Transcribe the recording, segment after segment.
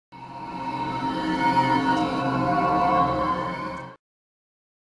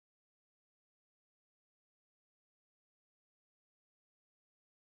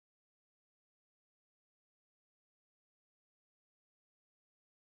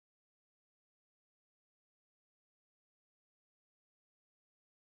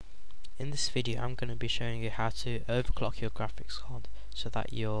In this video I'm going to be showing you how to overclock your graphics card so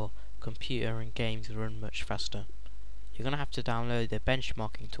that your computer and games run much faster. You're going to have to download the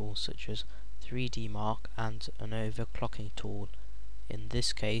benchmarking tools such as 3D Mark and an overclocking tool, in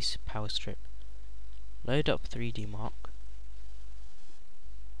this case PowerStrip. Load up 3D Mark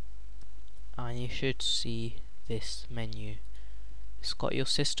and you should see this menu. It's got your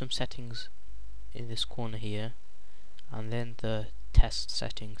system settings in this corner here and then the test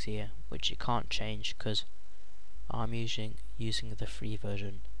settings here, which you can't change because I'm using the free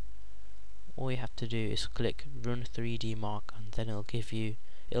version. All you have to do is click run 3D Mark and then it'll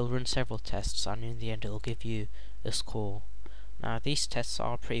run several tests, and in the end it'll give you a score. Now these tests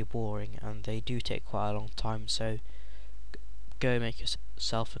are pretty boring and they do take quite a long time, so go make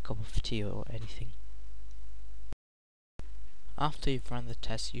yourself a cup of tea or anything. After you've run the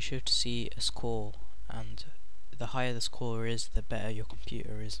test you should see a score, and the higher the score is, the better your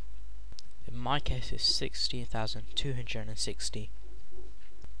computer is. In my case it's 16,260.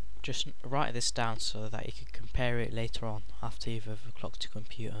 Just write this down so that you can compare it later on after you've overclocked your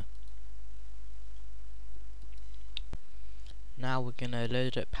computer. Now we're going to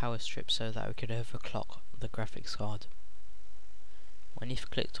load up PowerStrip so that we can overclock the graphics card. When you've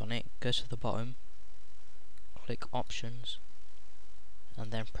clicked on it, go to the bottom, click Options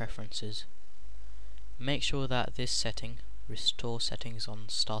and then Preferences. Make sure that this setting, Restore Settings on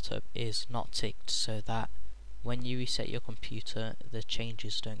Startup, is not ticked so that when you reset your computer the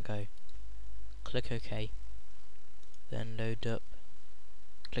changes don't go. Click OK, then load up,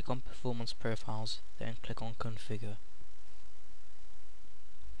 click on Performance Profiles, then click on Configure.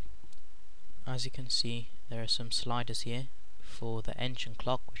 As you can see there are some sliders here for the engine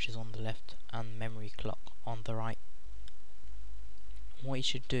clock, which is on the left, and memory clock on the right. What you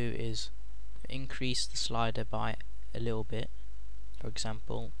should do is increase the slider by a little bit, for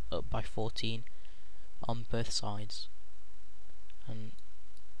example up by 14 on both sides, and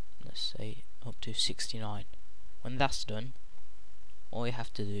let's say up to 69. When that's done, all you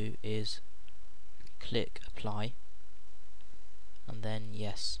have to do is click Apply and then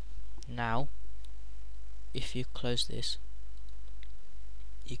Yes. Now if you close this,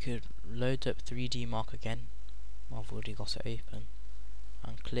 you could load up 3D Mark again. I've already got it open,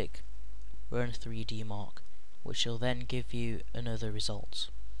 and click Run 3D Mark, which will then give you another result.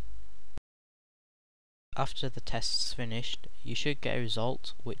 After the test's finished, you should get a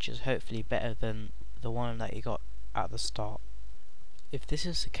result which is hopefully better than the one that you got at the start. If this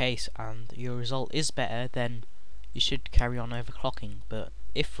is the case and your result is better, then you should carry on overclocking, but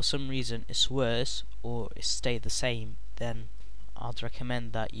if for some reason it's worse or it stayed the same, then I'd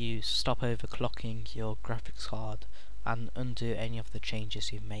recommend that you stop overclocking your graphics card and undo any of the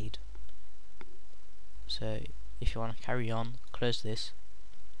changes you've made. So if you want to carry on, close this,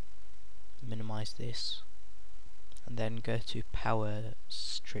 minimize this, and then go to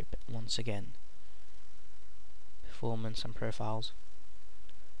PowerStrip once again, Performance and Profiles,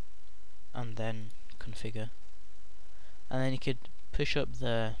 and then Configure, and then you could push up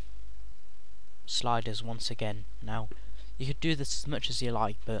the sliders once again. Now you could do this as much as you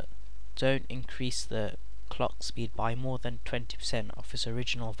like, but don't increase the clock speed by more than 20% of its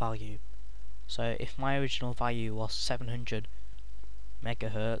original value. So if my original value was 700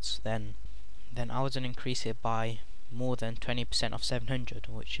 megahertz, then I wouldn't increase it by more than 20% of 700,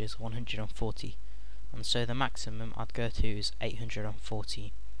 which is 140, and so the maximum I'd go to is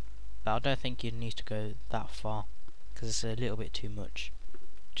 840. But I don't think you'd need to go that far because it's a little bit too much,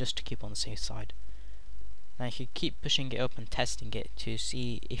 just to keep on the safe side. Now you could keep pushing it up and testing it to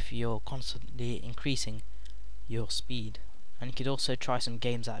see if you're constantly increasing your speed, and you could also try some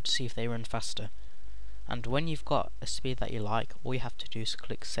games out to see if they run faster. And when you've got a speed that you like, all you have to do is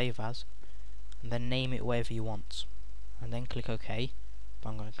click Save As and then name it whatever you want, and then click OK. But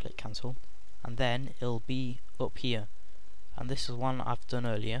I'm going to click Cancel, and then it'll be up here, and this is one I've done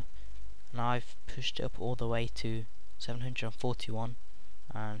earlier, and I've pushed it up all the way to 741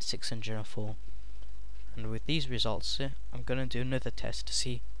 and 604. And with these results I'm going to do another test to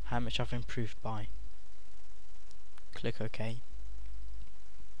see how much I've improved by. Click OK.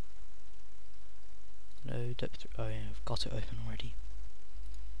 Load up. Oh yeah, I've got it open already.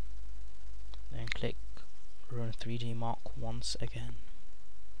 Then click Run 3D Mark once again.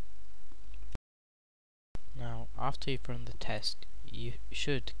 Now after you've run the test you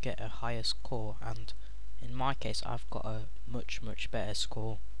should get a higher score, and in my case I've got a much better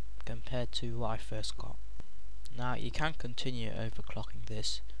score compared to what I first got. Now you can continue overclocking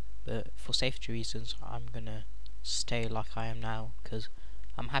this, but for safety reasons I'm gonna stay like I am now because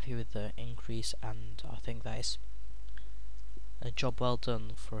I'm happy with the increase, and I think that is a job well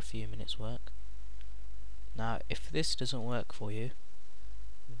done for a few minutes work. Now if this doesn't work for you,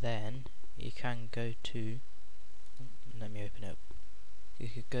 then you can go to, let me open it up, you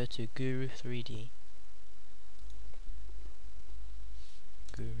could go to Guru 3D,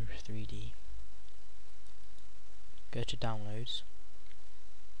 go to downloads,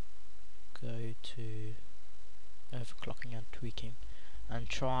 go to overclocking and tweaking, and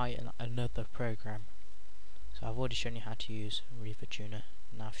try another program. So I've already shown you how to use rivatuner,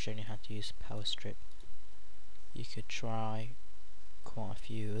 now I've shown you how to use PowerStrip. You could try quite a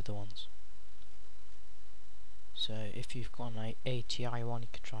few other ones. So if you've got an ATI one, you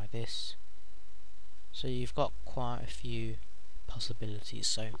could try this. So you've got quite a few possibilities,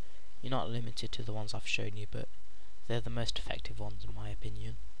 so you're not limited to the ones I've shown you, but they're the most effective ones in my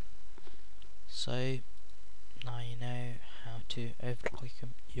opinion. So now you know how to overclock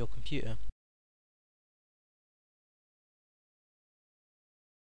your computer.